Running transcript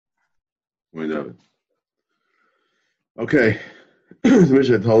Okay, the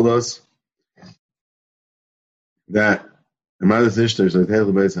Mishnah told us that Amadas Ishtar is like the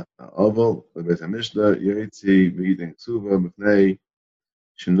Beis Oval, the Beis Hamishna, Yaitzi, V'Yidin Ksuva, B'fnei,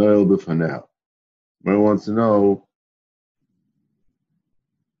 Shenoil B'fanel. Everyone wants to know,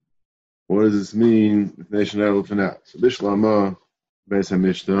 what does this mean, B'fnei Shenoil B'fanel? So Bishlama, Beis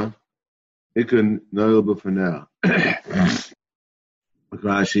Hamishna, Ikon Noil B'fanel.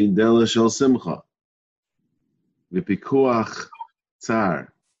 Rashi, Dela Shel Simcha, V'Pikuach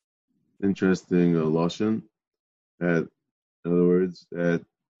Tzar. Interesting lashon. That, in other words, that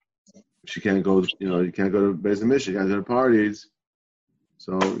she can't go, you can't go to Beis Hamishna, you can't go to parties.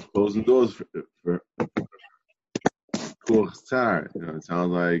 So closing doors for Kuach Tzar. It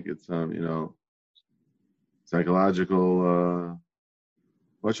sounds like it's some, psychological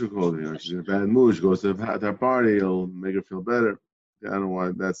what you call it, she's in a bad mood, she goes to that party, it'll make her feel better. I don't know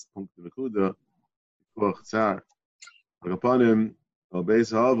why that's Punkt Nakuda, Kuach Tzar. Like upon him,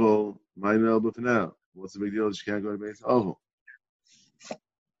 Beis Havel, Ma'inel B'Fanel. What's the big deal? She can't go to Beis Havel.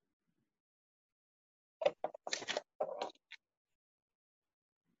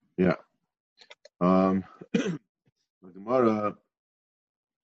 Yeah. The Gemara,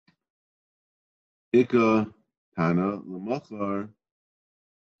 Ika Tana L'Machar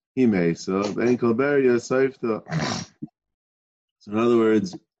Himesa Bein Kalberia Seifta. So in other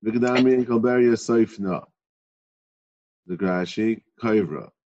words, Vikadami and Kalberia Seifna. The Grashi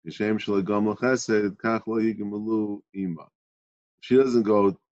Kaivra. Geshem Shalagam Chesed Kach Lo Yigamalu Ima. If she doesn't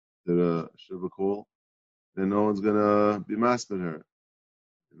go to the Shiva call, then no one's gonna be masping her.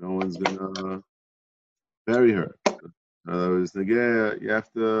 No one's gonna bury her. In other words, Nageya, you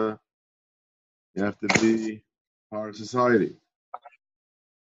have to be part of society.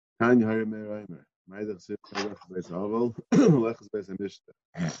 Tanya Harimer Reimer. Maidach Sif Kaivra Beis Havel, Lechus Beis Hamishta.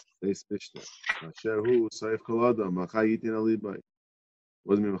 Beis Mishta. Asher Hu Saif Kolada Machayitin Alibai.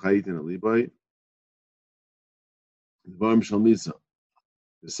 What does it mean Machayitin Alibai? The Varm Shalmisa.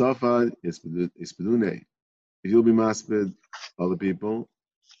 The Safad is Pedune. If you'll be masped other people,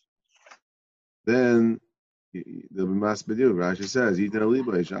 then they'll be masped you. Rashi says, Yitin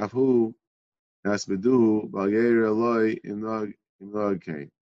Alibai, Shafhu, Maspeduhu, Balyer Eloi, Imnog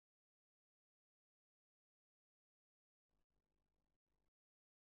Kain.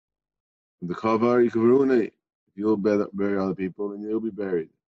 The Kavar Yikavarune. If you'll bury other people, then you'll be buried.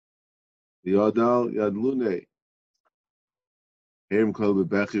 The Yadal Yadlune. Herim Kol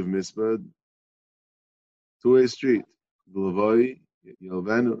Bebechiv Mispad. Two-way street. The Lavoi,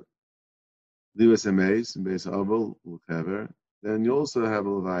 Yelvenu. Livas Emes, Beis Abel, Lukever. Then you also have a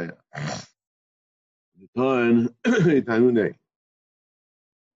Levaya. The Ton Yitanune.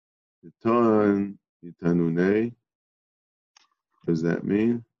 The Ton Yitanune. What does that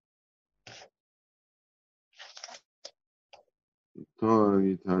mean? The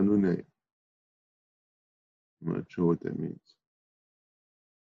Ton Yitanune. I'm not sure what that means.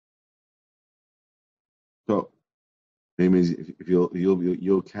 So maybe if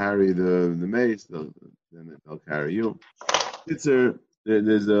you'll carry the mace, then they'll carry you.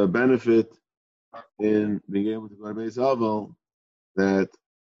 There's a benefit in being able to go to Beis Havel that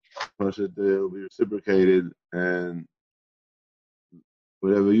will be reciprocated, and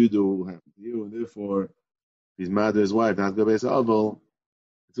whatever you do will happen to you, and therefore, if his mother's wife not to go to Beis Havel,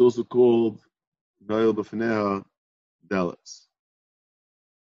 it's also called Noel B'Faneha Delis.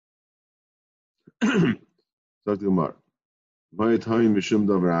 Talk to Gemara. My time Mishum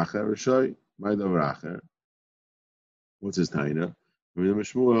Davar Acher Rishai. My Davar Acher. What's his taina?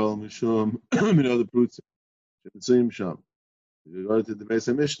 Mishmuel Mishum Minother Prutz. Shim Sham. If you go to the Beis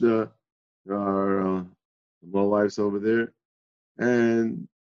Hamishna, there are low lives over there, and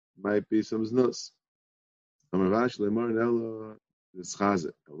might be some znus. It's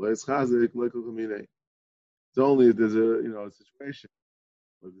only if there's a situation.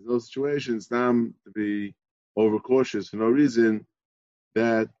 But there's no situation, it's time to be overcautious for no reason,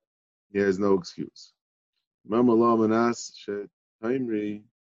 that he has no excuse. Remember Allah Manas Taimri,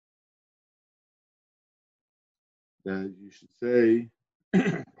 that you should say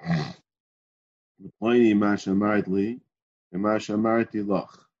Pliny Masha Martli and Masha Marti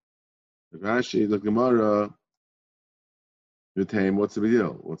Loch. The Rashi, the Gemara, what's the big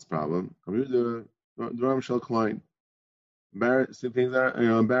deal? What's the problem? The Ram Shel Klein. Embarrassing things are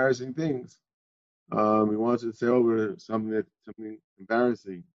embarrassing things. He wanted to say over something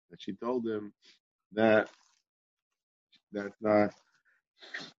embarrassing that she told him that's not,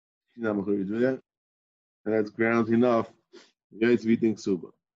 she's not going to do that, and that's grounds enough. Yaitz V'Yidin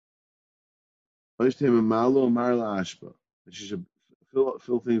Ksuva. She should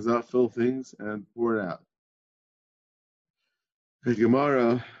fill things up, fill things, and pour it out. The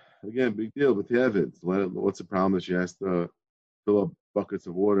Gemara, again, big deal, but the evidence. What's the problem that she has to fill up buckets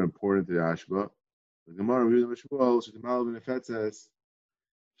of water and pour it into the ashba? The Gemara, we read the Mishmuel, Shetamal ben Efet says,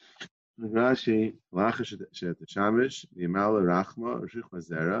 Rashi, Lacha Shet Shamish, Yimala Rachma, Rishich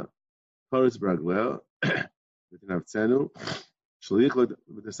Mazera, Paris Bragleo, Vitinavtsenu, Shalich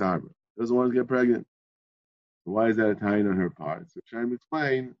with the Sarba. Doesn't want to get pregnant. Why is that a tie on her part? So trying to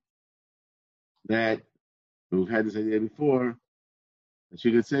explain that we've had this idea before. And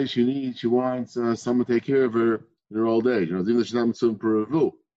she could say she wants someone to take care of her in her old age. Even though she's not Mitzvah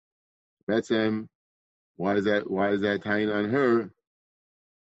Peruvu. That's why is that tying on her?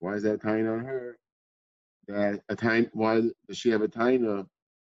 Why is that tying on her? Why does she have a taina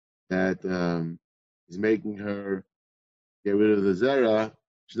that is making her get rid of the zera?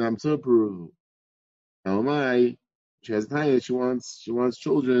 She's not Mitzvah Peruvu. She has a taina that she wants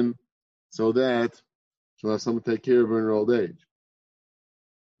children so that she'll have someone to take care of her in her old age.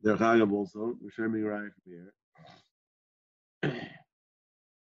 They're chagam also. We're showing right from here.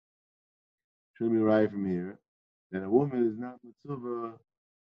 Showing me right from here that a woman is not mitzvah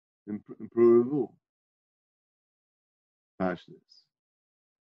in Peruvu.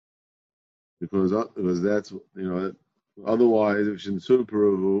 Because that's otherwise if she's mitzvah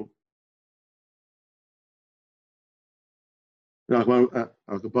Peruvu, it's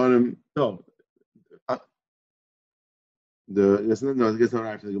not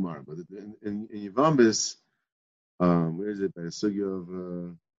right for the Gemara, but in Yevambis, where is it? By the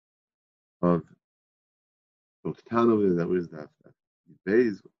sugya of Ketana, where is that?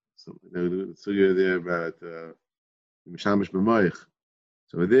 Bays. So the sugya there about Mishamish B'Mayich.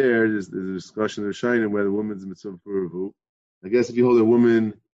 So there's a discussion of Shainim whether the woman's mitzvah Peruvu. I guess if you hold a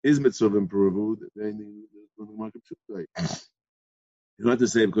woman is mitzvah in Peruvu, then the market should say. You don't have to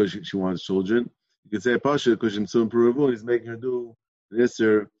say because she wants children. You could say Pasha because she's mitzvah Peruvu, and he's making her do an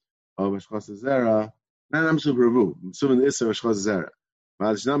Isser of Ashkas Zera. Not mitzvah Peruvu, mitzvah in the Isser of Ashkas Zera.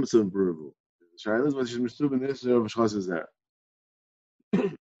 But she's not mitzvah Peruvu. Shailah is when she's mitzvah in the Isser of Ashkas Zera.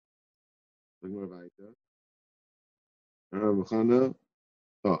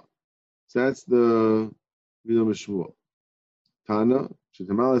 So that's the Vidam Shmuel. Tana,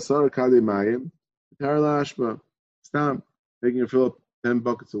 Shetamal Asar Kade Mayim, Tarla Ashba. Stam, making her fill up 10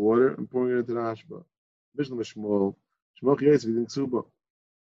 buckets of water and pouring it into the Ashba. Mishnah Shmuel, Shmuel Chiyes Vidin Ksuba.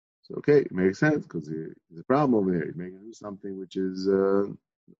 So okay, it makes sense because there's a problem over here. He's making her do something which is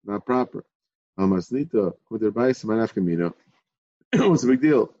not proper. Almasnita, Kuder Bais, Manaf Kamino. What's the big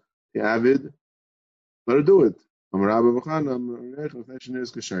deal? The avid, let her do it. It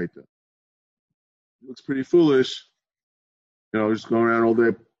looks pretty foolish, just going around all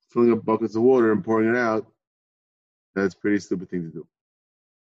day filling up buckets of water and pouring it out. That's a pretty stupid thing to do.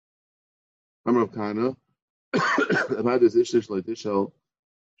 I'm Rav Kana. About this issue, Shleit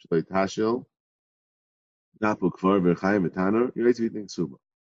Tashel, Napu Kvar V'Chaim V'Taner, you're to eating Suba.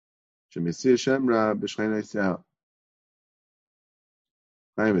 Shemisi Shemra B'Shchein Yisrael.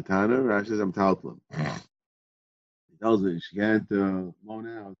 Chaim V'Taner, Rashi says, I'm Taltlam. He tells me she can't loan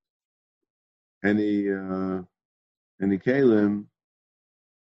out any kalim,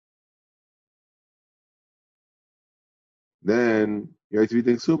 then you have to be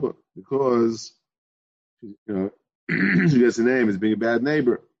thinking super because she gets a name as being a bad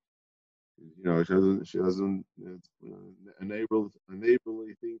neighbor. She doesn't a neighborly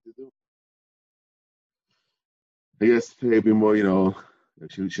thing to do. I guess maybe more,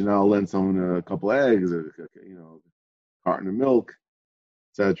 she now lend someone a couple eggs, a carton of milk,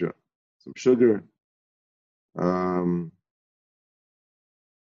 etc. Some sugar. He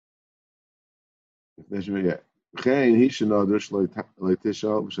should know there's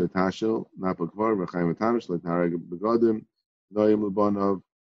Leitisha, Tashil, Napakvar, V'chaim Tanish, Leitareg Begodim, Noyim Lubanov,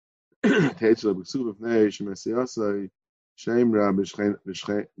 Tetzla B'Ksuv Pnei, Shemesiasai, Shemra B'Shchein.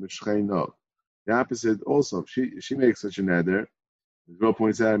 The opposite also, she makes such a neder. The girl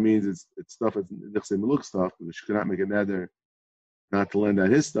points out it means it's stuff, it's Nichse Meluk stuff, because she cannot make a neder not to lend out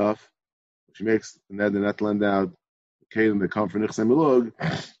his stuff. She makes a neder not to lend out the Kalim that come from Nichse Meluk,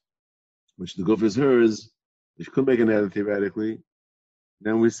 which the goof is hers. She could make an edit theoretically.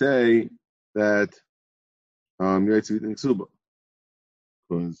 Then we say that you have to eat Suba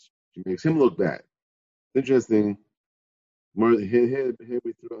because she makes him look bad. Interesting. Here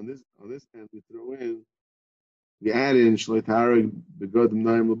we throw on this end we throw in the add in Shleitara Begodim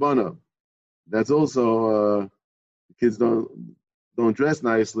Naim Labana. That's also the kids don't dress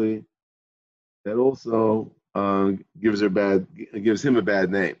nicely. That also gives him a bad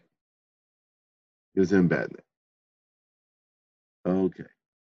name. Gives him a bad name. Okay.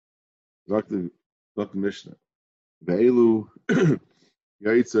 Dr. Mishnah. Ve'elu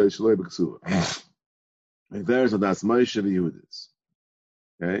yaitza shloi b'ksuva. If there's a das Moshe v'Yehudis.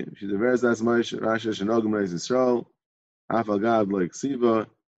 Okay? If she's a verse das Moshe, Rashi Shenogim Reis Yisrael, Afal Gad like Siva,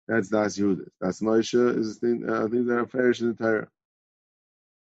 that's das Yehudis. Das Moshe is things that are fair in the Torah.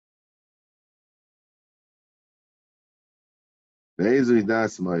 Ve'ezu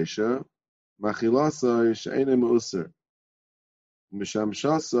das Moshe, Machilasai she'ene me'user,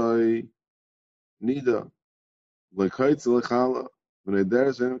 Mishamshasai nida, L'kaitz l'chala,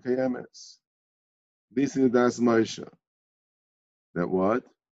 V'nederes v'en kayemes. These things das Moshe. That what?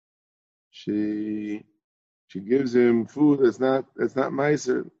 She gives him food that's not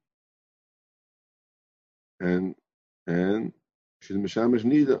meiser, and she's mishamish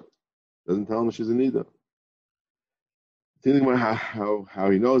nida. Doesn't tell him she's a nida. Thinking about how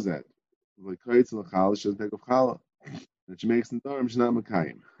he knows that. Like kaitz and chala, she doesn't take of chala, and she makes the dorm. She's not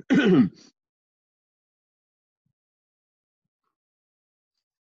mekayim.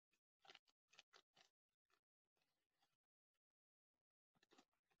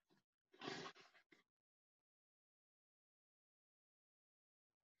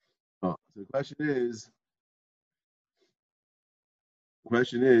 So the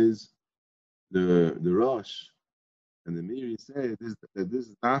question is the Rosh and the Miri say that this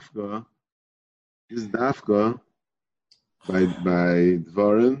is dafka by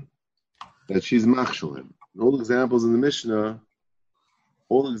Dvarim that she's machshalim. All examples in the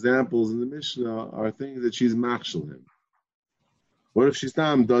Mishnah are things that she's machshalim. What if she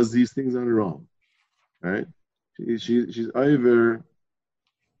does these things on her own? Right? She's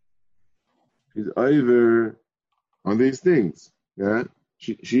over on these things. Yeah.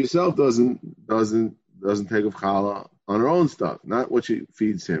 She herself doesn't take of challah on her own stuff, not what she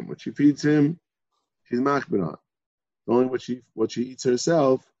feeds him. What she feeds him, she's machbir on. Only what she eats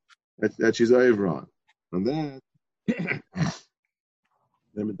herself that she's over on. And that the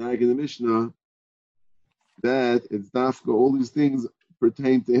Medayik in the Mishnah that it's dafka, all these things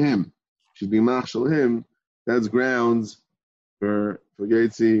pertain to him. She's being machshel him. That's grounds for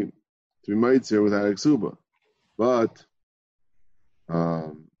Yetzi to be mitzvah without exuba. But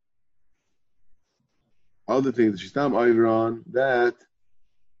other things that she's not over on, that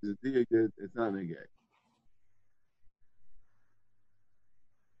is a diak that it's not negay.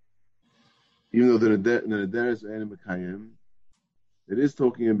 Even though the nederes and mekayim, it is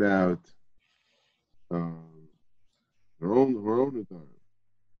talking about her own nederes.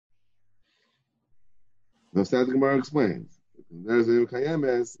 The Static Gemara explains. There's a mekayim,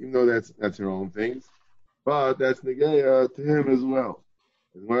 even though that's her own things, but that's negay to him as well.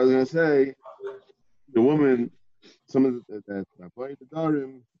 As Gemara is going to say, the woman, someone that applied the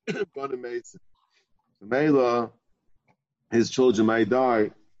darim, gonna mason. So Mela, his children might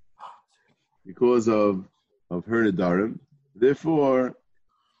die because of her nedarim. Therefore,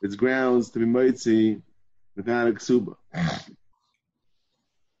 it's grounds to be mitzi without a ksuba.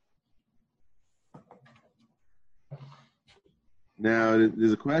 Now,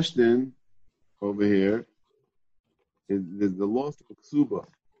 there's a question over here. Is the loss of ksuba?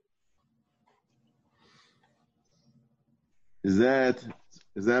 Is that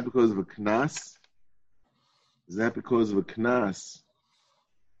because of a knas? Is that because of a knas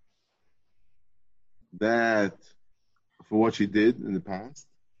that for what she did in the past,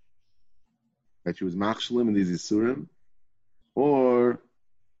 that she was machshalim in these isurim, or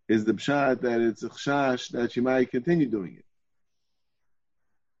is the pshat that it's a chashash that she might continue doing it?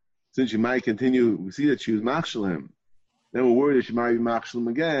 Since she might continue, we see that she was machshalim. Then we're worried that she might be machshalim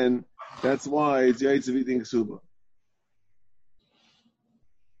again. That's why it's yaitz of eating ksuba.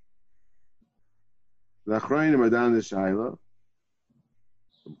 The achrayim are down the shaila.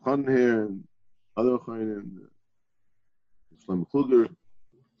 From Chon here and other achrayim, Shlomo Kluger,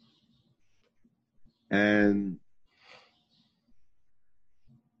 and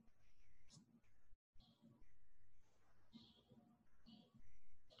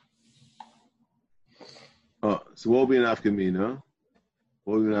so what will be an afkamina?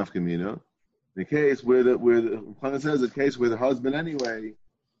 The case where the Chana says the case where the husband anyway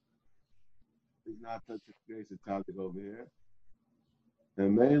is not such a case of topic over here,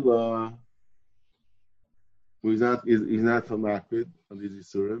 and Mela, he's not from Makbid of these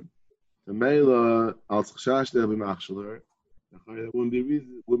Yisurim. The Mela al Chashash they'll be machshaler. There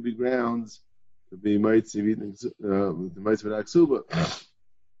wouldn't be grounds to be mitzvah the mitzvah aksuba.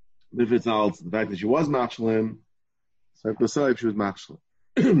 If it's all the fact that she was machshalim, so if she was machshalim.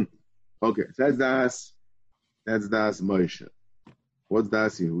 Okay, so that's das Moshe. What's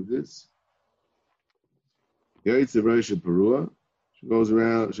das Yehudis? Yaitz Rosh Perua. She goes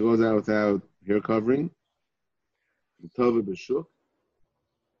out without hair covering. Tova b'shuk,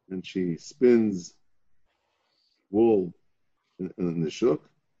 and she spins wool in the shuk.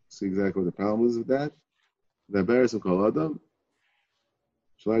 See exactly what the problem is with that. The Beres of Kol Adam.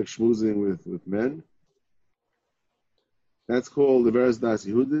 She likes schmoozing with men. That's called the Beres Das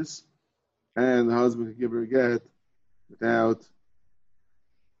Yehudis, and the husband can give her a get without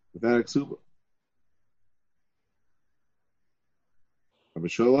a ksuba. Rabbi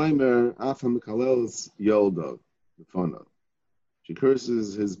Sholaimer Afam Kalel's Yoldo, the Fono. She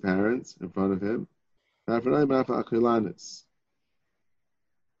curses his parents in front of him. Afanaim Afa Akilanis.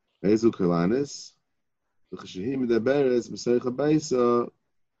 Ezu Kilanis. The Cheshihim the Beres B'Seicha Beisa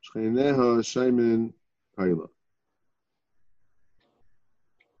Shcheineha Shaimin Kaila.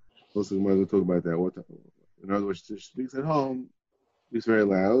 Also, we might talk about that. In other words, she speaks at home, speaks very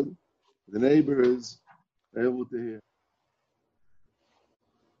loud. The neighbors are able to hear.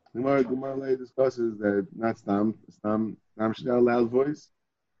 The Gemara discusses that not stam should have a loud voice.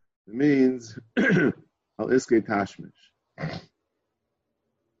 It means al iske tashmish.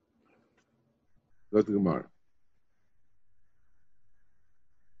 Go to Gemara.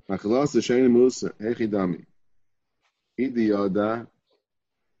 Machalas Shani Musa Echidami. Idi Yoda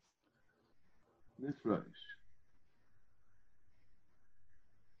Nifresh.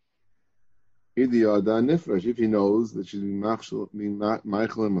 Idi Yoda Nifresh. If he knows that she's being Michael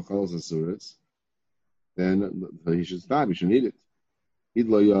and Machalas Asuras, then he should stop. He should eat it.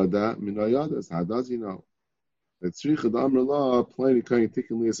 Idlo Yoda Mino Yodas. How does he know? That Tzricha Damar Law plainly kind of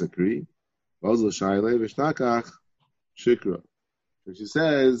ticking Lisakri. Bazal Shaile Vishtakach Shikra. So she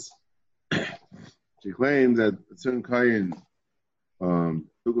says, she claims that a certain Kayan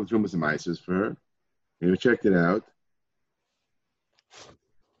took up Trumas and Mises for her, and he checked it out,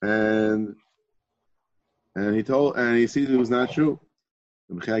 and he sees it was not true.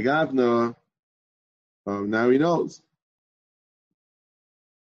 Now he knows.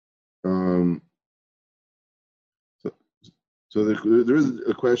 So there is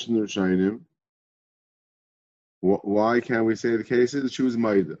a question of Shainim. Why can't we say the case is that she was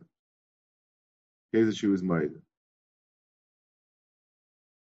Maida? Case that she was Maida.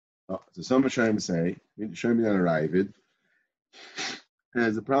 So some of Shainim say, Shainim not arrived. And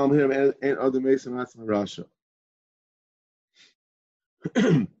there's a problem here and other Mason Matzim Russia.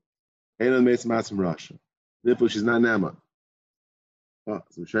 And other Mason Matzim Russia. Therefore, she's not Nama.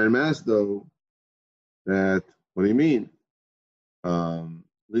 So Shainim asked though that what do you mean?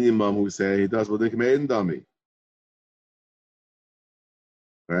 Linear mom who say he does what they can make in dummy.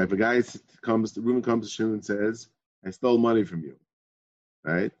 Right? If a guy the woman comes to Shimon and says, I stole money from you.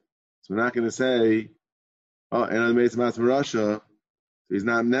 Right? So we're not going to say, oh, and I made some from Russia, so he's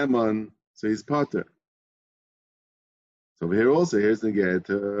not Neman, so he's Potter. So over here also, here's the get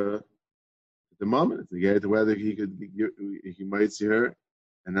to the moment, the get to whether he might see her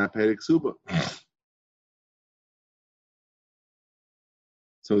and not pay the ksuba.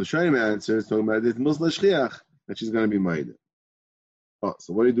 So the Shainim answer is talking about this Musla Shchiach, that she's going to be Maida. Oh,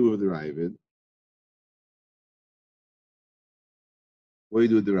 so what do you do with the Ravid? What do you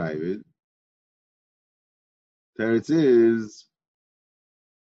do with the Ravid? Teretz is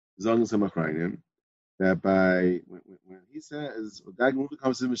Zong Samachrainim that by when he says that movie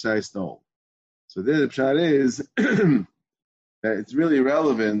comes to Mishai stole. So there the pshat is that it's really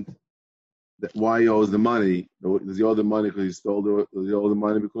irrelevant that why he owes the money. Does he owe the money because he stole does he owe the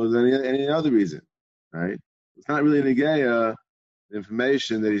money because of any other reason? Right? It's not really negaya the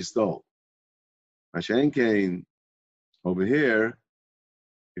information that he stole. Mashen Kane over here,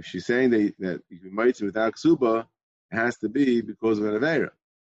 if she's saying that you can might without ksuba, it has to be because of an avera.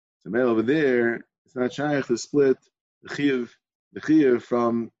 So male over there, it's not shaykh to split the chiyuv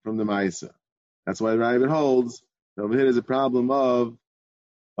from the ma'isa. That's why the Ravid holds that over here is a problem of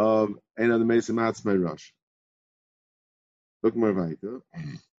ein other ma'isa matzmei rush. Look more weiter.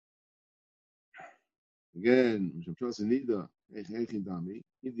 Again, nida dami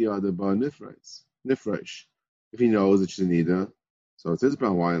other bar nifresh. If he knows that she's a nida, so it's his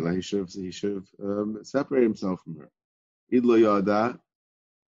problem. Why he should have separated himself from her. Idlo yada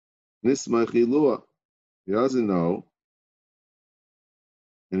nismach ilua. He doesn't know,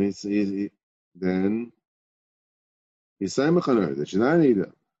 and then he's saying that she's not a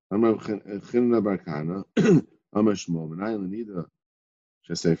nida. Amar Chinna Barkana, Amar Shmuel, Menayim Nida,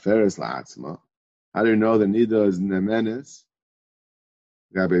 Shesei Feres La'atzma. How do you know that Nida is Nemenes?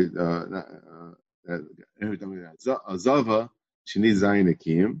 Every time Azava, she needs Zayin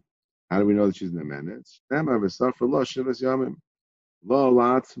Akim. How do we know that she's Nemenes? Nemar V'Safra Lo Shivas Yamim Lo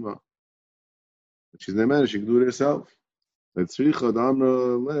La'atzma. But she's Nemenes, she can do it herself. She had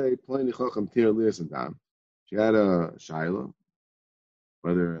a shaila,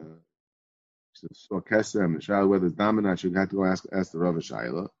 whether she saw Kesem and the shaila whether it's dominant, she had to go ask the Rav a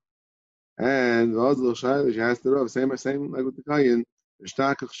shaila. And also the shaila, she asked the Rav, same like with the Kayin, the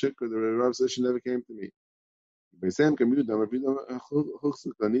Shtakach Shikr, the Rav says she never came to me. Beisem Kamudam, if you don't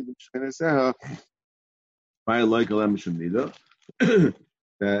Huchsuk, I need to Shkeneseha, I like a Lemishim Nida,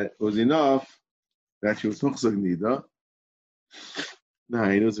 that it was enough that she was Huchsuk Nida. Nah,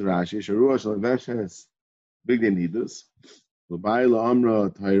 he knows Rashi, Sharuach, Shalveshes, big Nidus. L'bayla Amra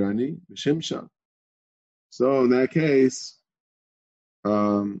Tairani B'Shimsha. So in that case,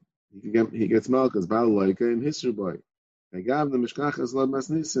 he gets Malkas Balaika in history boy. I gave the Mishkachas Lad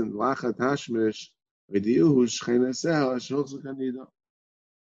Masnisin Lachat Hashmish V'Diuhu Shcheneseha Shulchuk Hanida.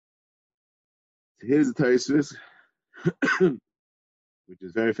 Here's the Taisus, which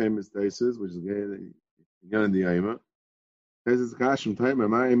is very famous Taisus, which is again in the Ayma. Taisus Kashim Taima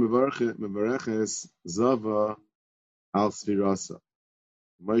Ma'im Mevareches Zava Al Sfirasa.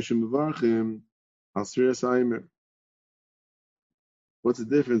 Moshe Mevarchim Al Sfiras Aimer. What's the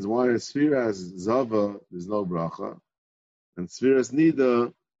difference? Why a sphere has Zava, there's no bracha, and spheres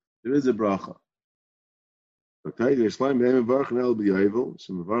Nida, there is a bracha. Okay, there's Shleim Be'em Varchan El B'Yovel,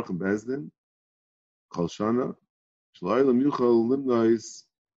 Shem Varchan Bezdin, Chol Shana, Shloilam Yuchal Limnois,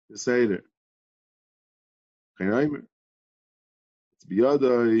 the Seder. Chayaimer. It's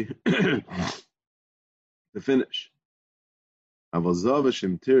B'Yadai, the finish. Aval Zava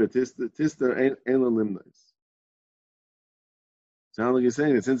Shem Tira Tista Ein Limnois. Sound like you're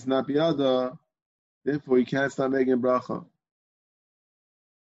saying that since it's not B'Yada, therefore you can't start making bracha.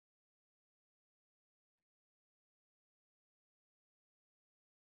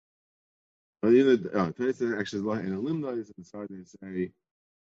 But Taisa actually is like in Limnois, and it's hard to say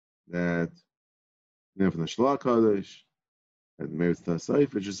that from the Shlach Kadosh, and maybe it's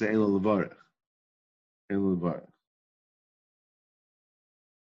Tasayif, it's just saying Ein Levarech. Ein Levarech.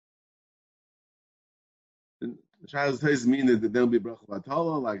 And the Shah's Taisa mean that there'll be bracha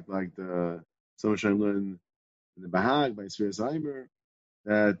vatala, like the some Hashem learned in the Bahag by Sfir Saimer,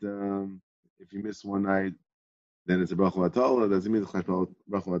 that if you miss one night, then it's a bracha vatala. Doesn't mean it's bracha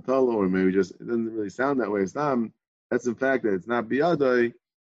vatala, or maybe just it doesn't really sound that way. That's the fact that it's not biyadai.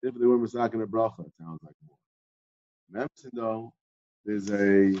 If they were masakin a bracha, it sounds like more. Memson though, there's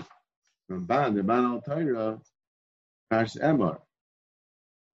a Ramban, the Ban al Torah, Pash Emar,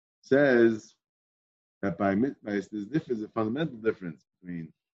 says that by there's difference, a fundamental difference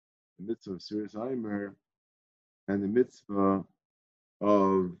between the mitzvah of Sfiras Aimer and the mitzvah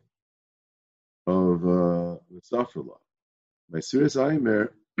of the Safra law. By Sfiras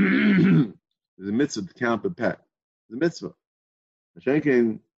Aimer, there's a mitzvah to count the pet. There's a mitzvah.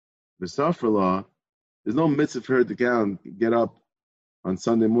 Mashenkin, the Safra law, there's no mitzvah for her to count, get up on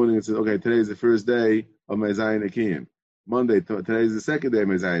Sunday morning and say, okay, today's the first day of my Zayin Akiyim. Monday, today's the second day of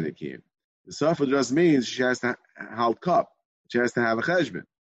my Zayin Akiyim. The Safra just means she has to halt cup. She has to have a cheshbon.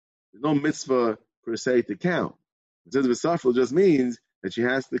 There's no mitzvah per se to count. It says the Safra just means that she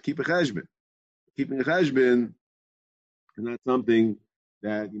has to keep a cheshbon. Keeping a cheshbon is not something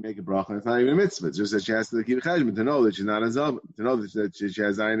that you make a bracha. It's not even a mitzvah. It's just that she has to keep a cheshbon to know that she's not a zav, to know that she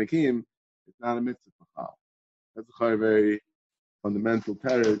has Zayin Akiyim. It's not a mitzvah for chal. That's a very fundamental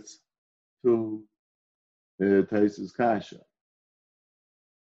teretz to Taisus Kasha.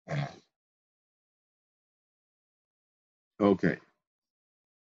 Okay.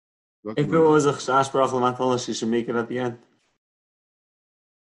 If it was a chash bracha l'matala, she should make it at the end.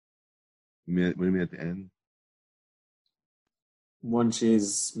 What do you mean at the end? When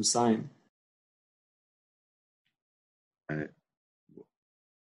she's Messiah.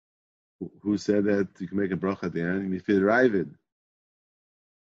 Who said that you can make a bracha at the end? You mean for the Ravid?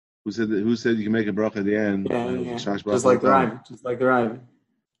 Who said you can make a bracha at the end? Yeah. Just like the Ravid.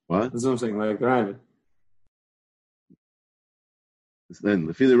 What? That's what I'm saying, like the Ravid. Then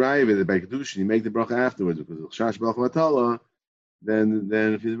if you're the Ravid, by Kedushin, you make the bracha afterwards because of Shash bracha matala. Then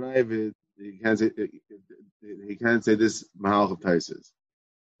if you're the Ravid, he can't say this Mahalch of Taisus.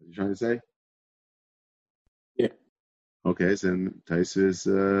 What are you trying to say? Yeah. Okay, so then Taisus,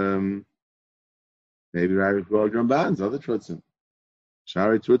 maybe Ravid for all Ramban's other trutzim.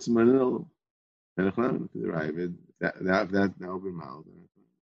 Shari trutzim manil and the Ravid. That would be mild.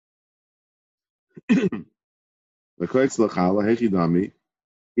 The Koitz Lachala Hechidami.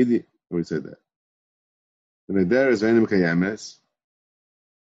 We said that. And there is Venim Kayames.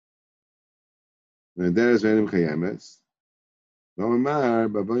 And there is Venim Kayames. Vamamar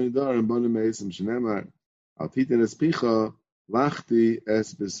Babonidor and Bonamesim Shenemar. Al Titan Espicha Lachti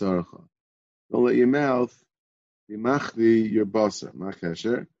Es Besarcha. Don't let your mouth Imachli your basar.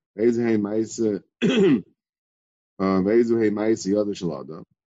 Makesher. Bezu hey ma'isa. Bezu hey ma'isa yadu shalada.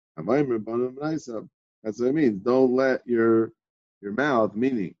 Avayim rabbanim b'naisa. That's what it means. Don't let your mouth,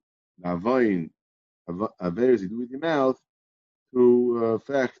 meaning avoin averes you do with your mouth, to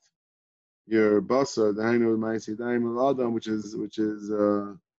affect your basar. The hainu ma'isa daim al which is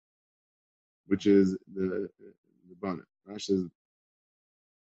the bonnet. Rashi says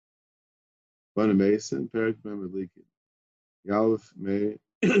bonnet mason perik memelikin. Yalef me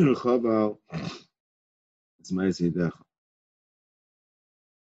chaval. It's ma'isa decha.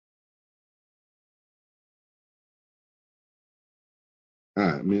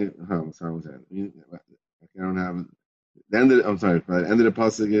 I mean, how sorry, what's that? I don't have the end. I'm sorry. The end of the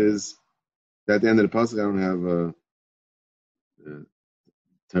pasuk is at the end of the pasuk. I don't have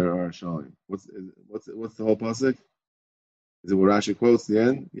Terah Shalim. What's the whole pasuk? Is it what Rashi quotes the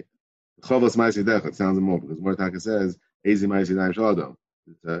end? Chavos Ma'aseh Decha. It sounds more because Mordechai says Ezi Ma'aseh Daim Shalado.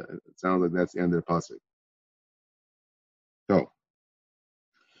 It sounds like that's the end of the pasuk. So,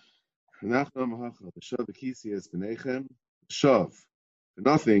 the shav kisi es b'nechem. Shav, for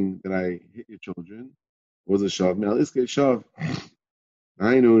nothing that I hit your children was a shav. Now this case shav.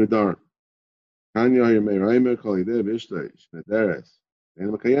 I know in the dark. Kanya Yemei Raimer Kol Yidei B'Ishteish Nederes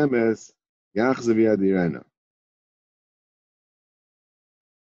and Makayemes Yachzav Yadirena.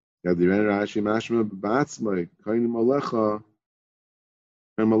 Yadirena Rashi Mashma B'Batzmai Kainim Alecha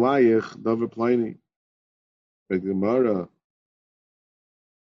and Malayich Dover Pliny. But the Gemara,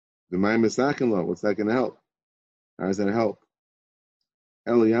 the Maim Sakinla, what's that going to help? How does that help?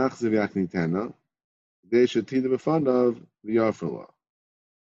 El Yachzav Yaknitena. They should teach the befund of the Yafrila.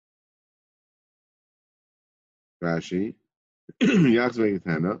 Rashi Yachzav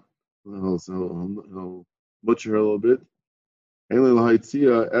Yaknitena. He'll butcher her a little bit.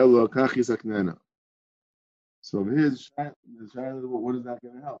 So his what is that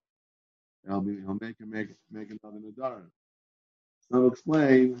going to help? He'll make another nadar. So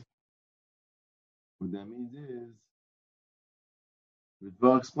explain what that means is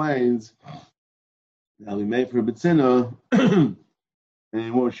Ritva explains that we made for a betzina,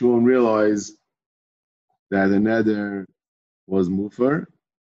 and she won't realize that the nether was mufer,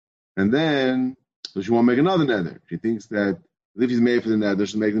 and then so she won't make another nether. She thinks that if he's made for the nether,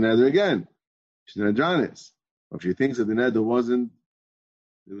 she'll make the nether again. She's an Adranis. If she thinks that the nether wasn't,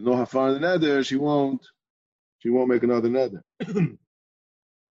 there was no hafar in the nether, she won't make another nether.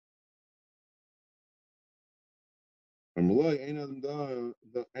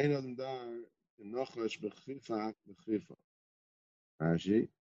 Rashi,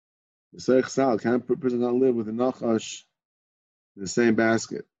 can't person not live with a nachash in the same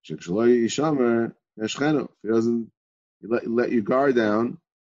basket. If he doesn't let your guard down,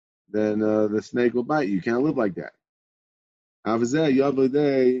 then the snake will bite you. You can't live like that. So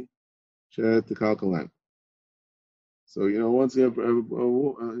once you have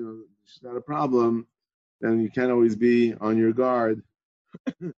she's got a problem, then you can't always be on your guard.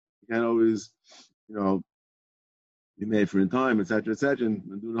 You can't always be made for in time, etc.,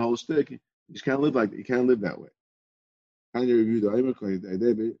 and do the whole shtick. You just can't live like that. You can't live that way.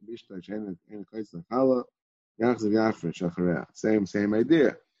 Same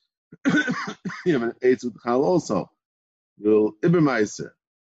idea. You have an eitz with chal also. You'll ibermeiser.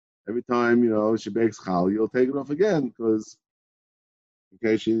 Every time she bakes chal, you'll take it off again because in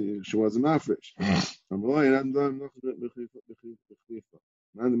case she wasn't mafresh.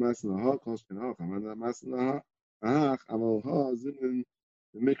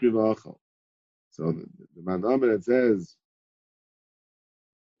 So the mandamah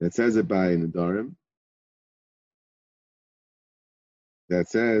that says it by Nadarim, that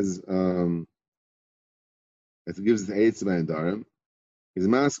says that gives the eitz by Nadarim, is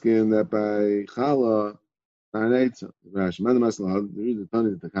masking that by chala an eitz. Rashi mandamah there is a ton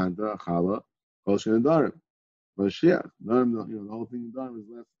of the kanta chala kol shen Nadarim. But Shiach, the whole thing Nadarim is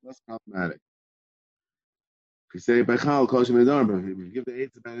less problematic. If you say by chala kol shen Nadarim, but if you give the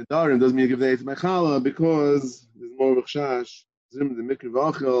eitz by Nadarim, doesn't mean you give the eitz by chala because there's more of a chash. The mikri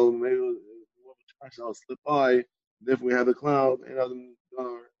v'achel, maybe more of a chash will slip by. If we have a cloud, and other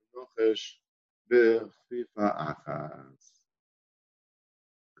dar nochesh b'chifa achas.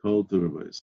 Kol to